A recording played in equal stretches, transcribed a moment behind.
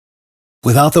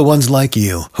Without the ones like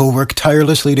you, who work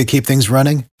tirelessly to keep things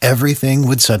running, everything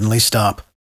would suddenly stop.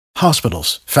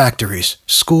 Hospitals, factories,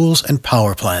 schools, and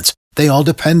power plants, they all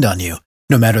depend on you.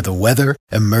 No matter the weather,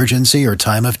 emergency, or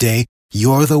time of day,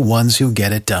 you're the ones who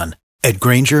get it done. At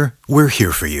Grainger, we're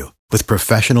here for you with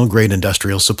professional-grade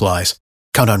industrial supplies.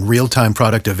 Count on real-time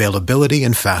product availability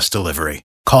and fast delivery.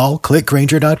 Call, click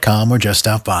Grainger.com, or just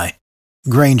stop by.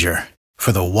 Grainger,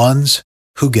 for the ones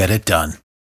who get it done.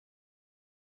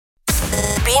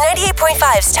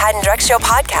 B98.5's Tad and Drex Show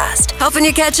podcast, helping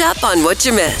you catch up on what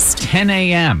you missed. 10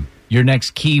 a.m. Your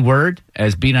next keyword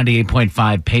as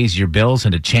B98.5 pays your bills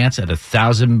and a chance at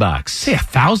 $1,000. Say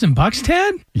 $1,000,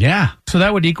 Ted? Yeah. So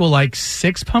that would equal like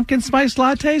 6 pumpkin spice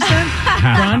lattes then?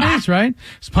 Grandes, right?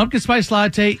 So pumpkin spice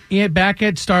latte back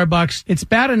at Starbucks. It's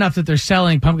bad enough that they're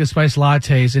selling pumpkin spice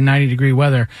lattes in 90-degree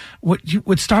weather. Would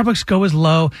Starbucks go as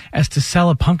low as to sell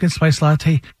a pumpkin spice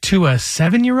latte to a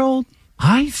 7-year-old?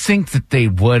 I think that they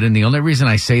would, and the only reason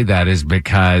I say that is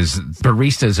because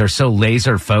baristas are so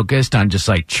laser focused on just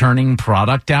like churning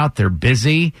product out. They're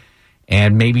busy,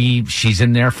 and maybe she's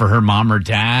in there for her mom or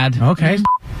dad. Okay.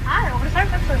 I don't know. What is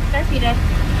Starbucks for? Therapy day.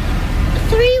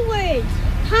 3 words.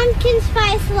 Pumpkin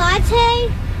spice latte.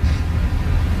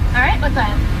 All right, what's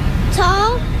that?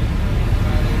 Tall.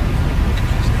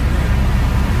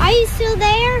 Are you still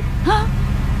there? Huh?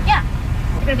 Yeah.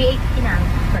 It's gonna be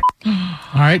 $8.99.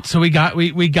 All right, so we got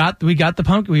the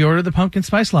pumpkin. We ordered the pumpkin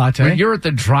spice latte. But you're at the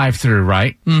drive-thru,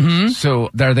 right? Mm-hmm. So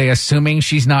are they assuming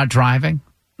she's not driving?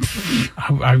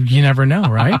 You never know,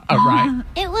 right? Right.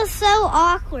 It was so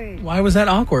awkward. Why was that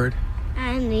awkward?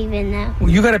 I don't even know.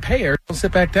 Well, you got to pay her. Don't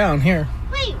sit back down here.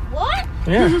 Wait, what?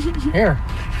 Yeah, here.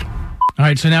 All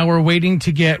right, so now we're waiting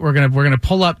to get. We're gonna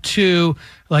pull up to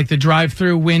like the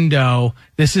drive-through window.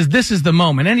 This is the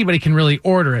moment. Anybody can really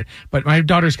order it, but my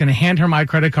daughter's gonna hand her my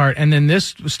credit card, and then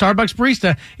this Starbucks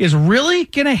barista is really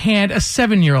gonna hand a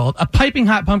 7-year-old a piping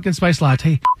hot pumpkin spice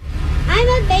latte.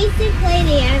 I'm a basic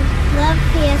lady. I love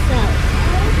PSL.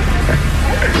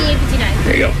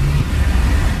 There you go.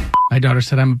 My daughter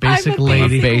said I'm a basic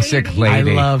lady. A basic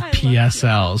lady. I love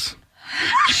PSLs.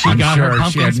 She I'm got sure her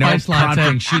pumpkin she had no spice latte.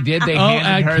 prompting. She did. They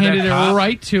I handed her handed the it cup.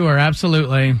 right to her.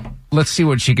 Absolutely. Let's see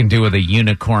what she can do with a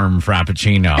unicorn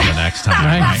frappuccino the next time.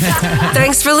 Right.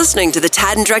 Thanks for listening to the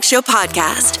Tad and Drex Show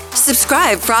podcast.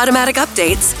 Subscribe for automatic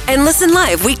updates and listen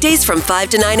live weekdays from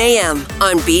 5 to 9 a.m.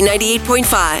 on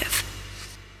B98.5.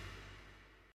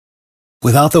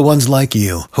 Without the ones like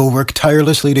you, who work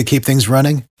tirelessly to keep things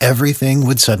running, everything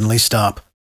would suddenly stop.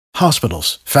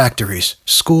 Hospitals, factories,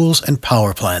 schools, and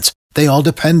power plants, they all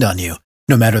depend on you.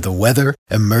 No matter the weather,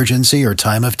 emergency, or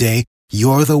time of day,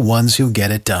 you're the ones who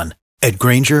get it done. At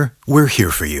Grainger, we're here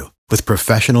for you with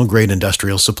professional-grade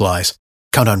industrial supplies.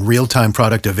 Count on real-time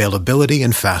product availability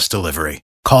and fast delivery.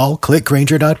 Call, click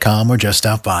Grainger.com, or just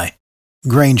stop by.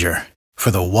 Grainger, for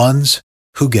the ones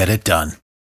who get it done.